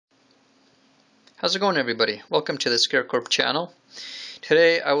How's it going, everybody? Welcome to the ScareCorp channel.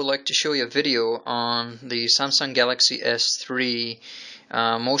 Today I would like to show you a video on the Samsung Galaxy S3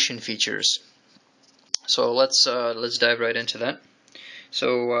 motion features. So let's dive right into that.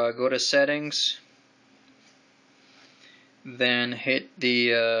 So go to Settings, then hit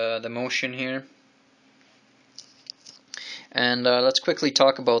the motion here, and let's quickly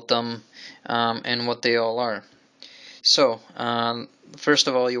talk about them and what they all are. So first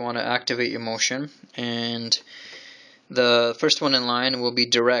of all, you want to activate your motion, and the first one in line will be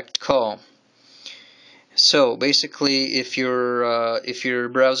direct call. So basically, if you're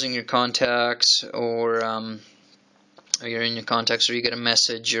browsing your contacts, or you're in your contacts, or you get a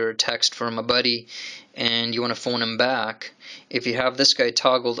message or a text from a buddy and you want to phone him back, if you have this guy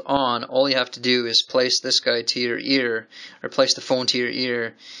toggled on, all you have to do is place this guy to your ear, or place the phone to your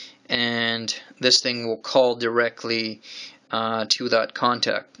ear, and this thing will call directly to that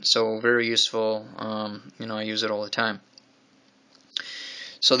contact. So very useful. I use it all the time.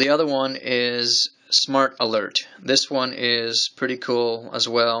 So the other one is Smart Alert. This one is pretty cool as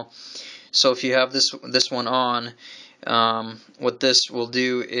well. So if you have this one on, what this will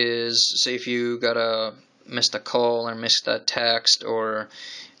do is, say if you missed a call or missed a text or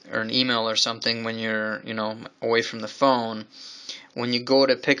an email or something when you're away from the phone, when you go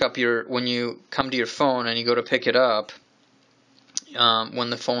to pick up when you come to your phone and you go to pick it up, when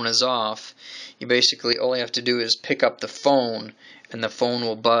the phone is off, you basically, all you have to do is pick up the phone and the phone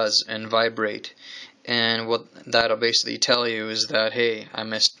will buzz and vibrate. And what that'll basically tell you is that, hey, I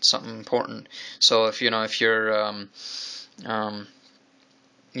missed something important. So if you don't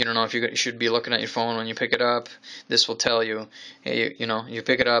know if you should be looking at your phone when you pick it up, this will tell you, hey, you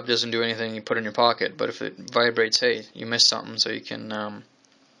pick it up, doesn't do anything, you put it in your pocket. But if it vibrates, hey, you missed something, so you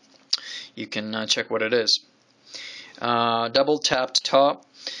can check what it is. Double tap to top.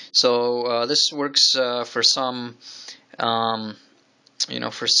 So this works for some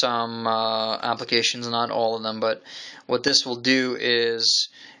applications, not all of them, but what this will do is,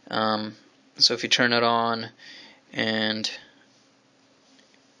 so if you turn it on, and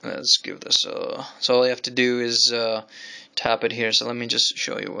let's give this so all you have to do is tap it here. So let me just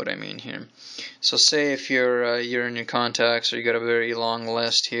show you what I mean here. So say if you're in your contacts, or you got a very long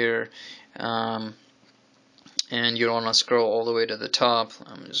list here, and you don't want to scroll all the way to the top.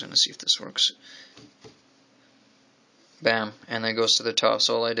 I'm just going to see if this works. Bam, and then it goes to the top.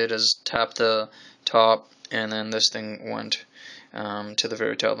 So all I did is tap the top, and then this thing went to the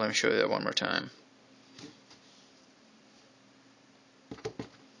very top. Let me show you that one more time.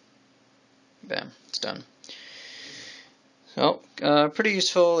 Bam, it's done. So pretty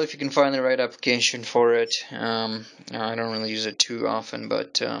useful if you can find the right application for it. I don't really use it too often,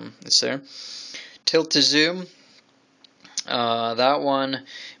 but it's there. Tilt to zoom. That one,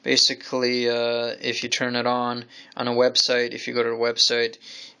 basically, if you turn it on a website, if you go to a website,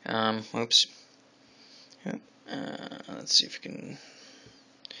 let's see if you can,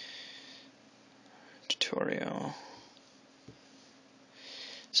 tutorial.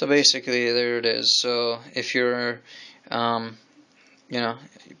 So basically, there it is. So if you're, you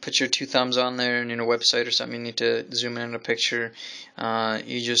put your two thumbs on there, and in a website or something, you need to zoom in on a picture,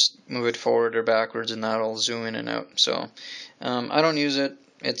 you just move it forward or backwards, and that'll zoom in and out. So I don't use it.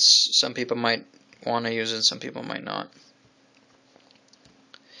 Some people might want to use it, some people might not.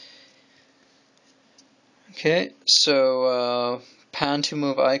 Okay, so pan to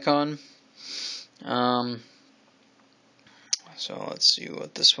move icon. So let's see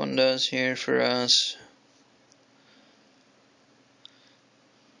what this one does here for us.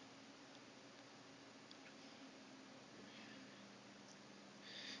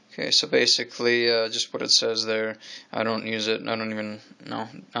 Okay, so basically just what it says there. I don't use it. I don't even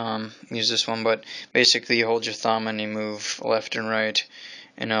use this one, but basically you hold your thumb and you move left and right,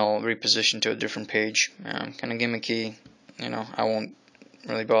 and it'll reposition to a different page. Kind of gimmicky. I won't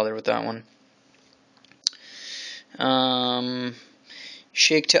really bother with that one.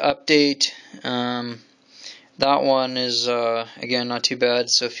 Shake to update. That one is again not too bad.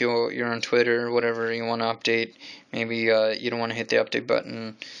 So if you're on Twitter or whatever, you want to update, maybe you don't want to hit the update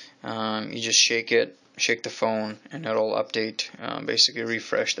button, you just shake the phone, and it'll update, basically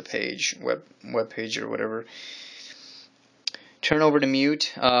refresh the page, web page or whatever. Turn over to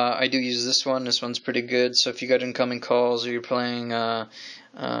mute. I do use this one. This one's pretty good. So if you got incoming calls, or you're playing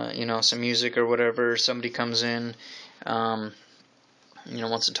some music or whatever, somebody comes in,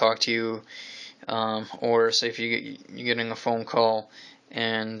 wants to talk to you, or say if you're getting a phone call,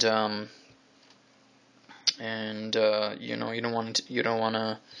 and you don't want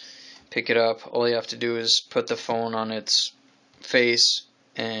to pick it up, all you have to do is put the phone on its face,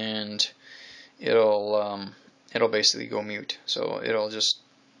 and it'll basically go mute. So it'll just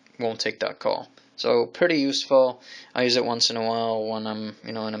won't take that call. So pretty useful. I use it once in a while when I'm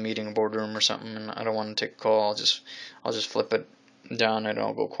in a meeting, a boardroom or something, and I don't want to take a call. I'll just flip it down and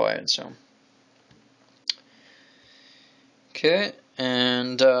it'll go quiet. So okay,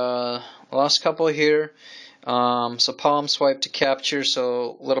 and last couple here. So palm swipe to capture,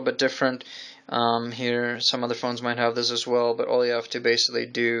 so a little bit different here. Some other phones might have this as well, but all you have to basically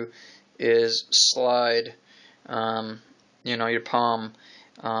do is slide your palm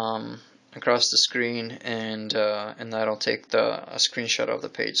across the screen, and that'll take a screenshot of the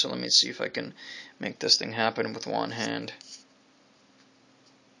page. So let me see if I can make this thing happen with one hand.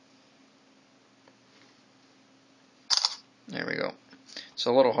 There we go. It's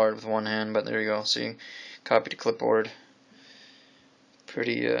a little hard with one hand, but there you go. See, copy to clipboard.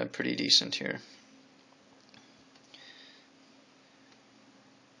 Pretty decent here.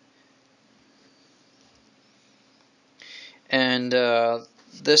 And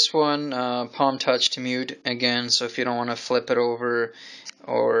this one, palm touch to mute again. So if you don't want to flip it over,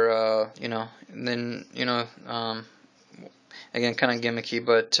 or then again, kind of gimmicky,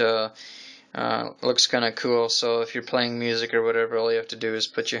 but looks kind of cool. So if you're playing music or whatever, all you have to do is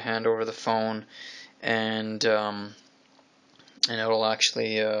put your hand over the phone, and it'll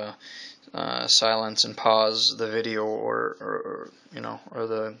actually silence and pause the video or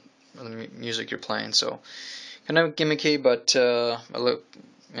the music you're playing. So kind of gimmicky, but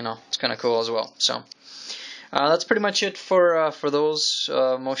it's kind of cool as well. So that's pretty much it for those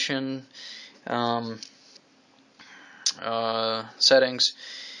motion settings.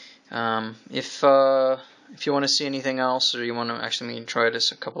 If you want to see anything else, or you want to actually try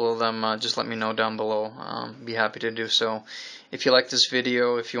this, a couple of them, just let me know down below. Be happy to do so. If you like this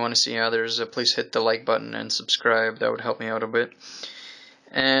video, if you want to see others, please hit the like button and subscribe. That would help me out a bit.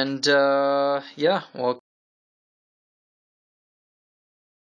 And yeah, well,